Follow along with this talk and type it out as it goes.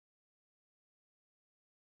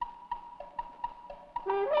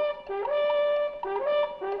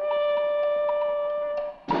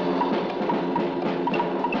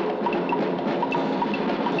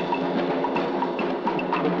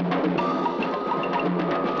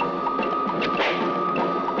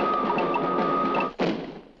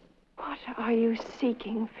What are you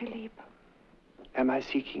seeking, Philippe? Am I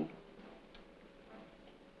seeking?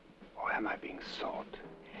 Or am I being sought?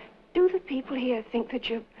 Do the people here think that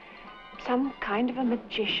you're some kind of a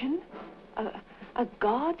magician? A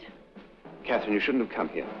god? Catherine, you shouldn't have come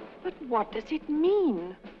here. But what does it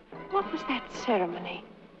mean? What was that ceremony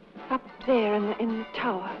up there in the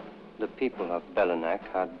tower? The people of Bellenac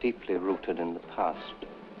are deeply rooted in the past.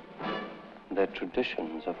 Their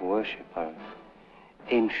traditions of worship are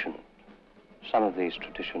ancient. Some of these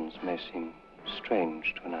traditions may seem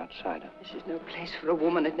strange to an outsider. This is no place for a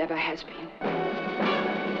woman. It never has been.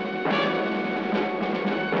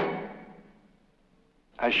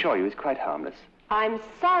 I assure you, it's quite harmless. I'm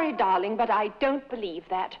sorry, darling, but I don't believe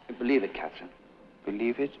that. Believe it, Catherine.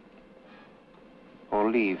 Believe it,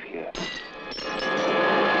 or leave here.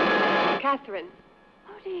 Catherine.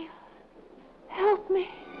 Oh, dear. Help me.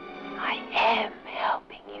 I am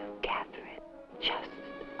helping you, Catherine. Just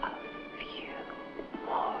a few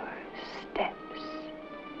more steps.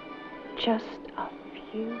 Just a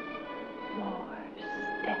few more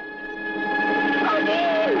steps. Oh,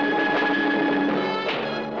 dear!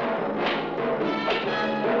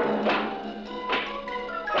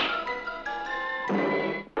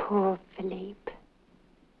 Poor Philippe.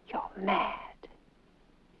 You're mad.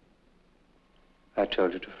 I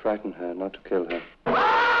told you to frighten her, not to kill her.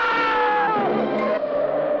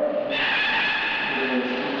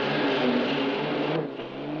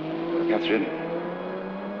 Catherine,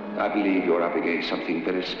 I believe you're up against something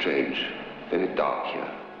very strange, very dark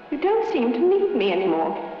here. You don't seem to need me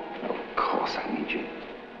anymore. Of course I need you.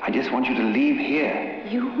 I just want you to leave here.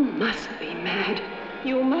 You must be mad.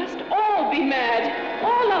 You must all be mad.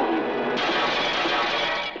 All of you.